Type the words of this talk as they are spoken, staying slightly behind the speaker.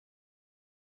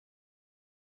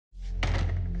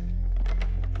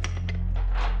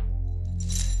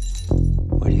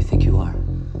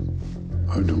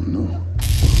I don't know.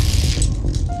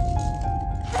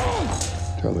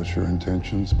 Tell us your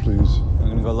intentions, please. I'm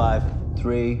gonna go live.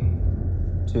 3,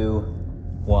 2,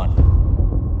 1.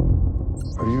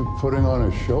 Are you putting on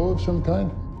a show of some kind?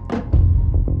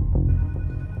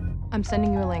 I'm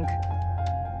sending you a link.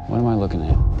 What am I looking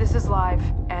at? This is live,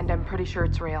 and I'm pretty sure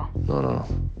it's real. No.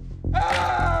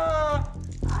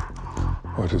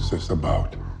 What is this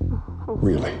about?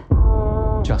 Really?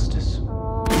 Justice.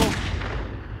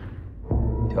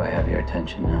 Do I have your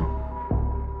attention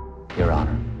now? Your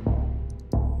Honor.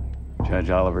 Judge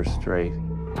Oliver Strait,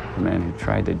 the man who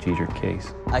tried the Jeter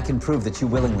case. I can prove that you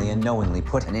willingly and knowingly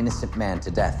put an innocent man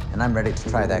to death, and I'm ready to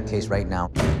try that case right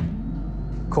now.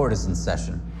 Court is in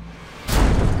session.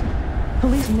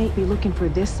 Police may be looking for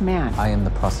this man. I am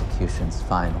the prosecution's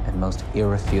final and most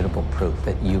irrefutable proof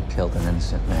that you killed an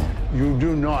innocent man. You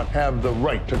do not have the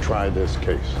right to try this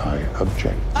case. I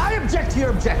object. I object to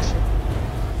your objection!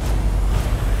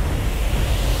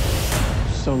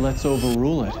 So let's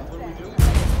overrule it.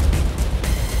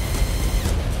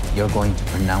 You're going to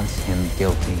pronounce him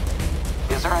guilty.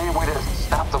 Is there any way to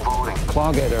stop the voting?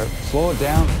 Clog it or slow it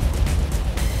down.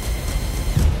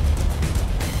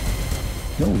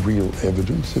 No real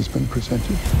evidence has been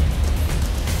presented.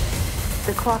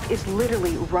 The clock is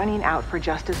literally running out for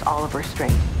Justice Oliver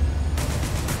Strait.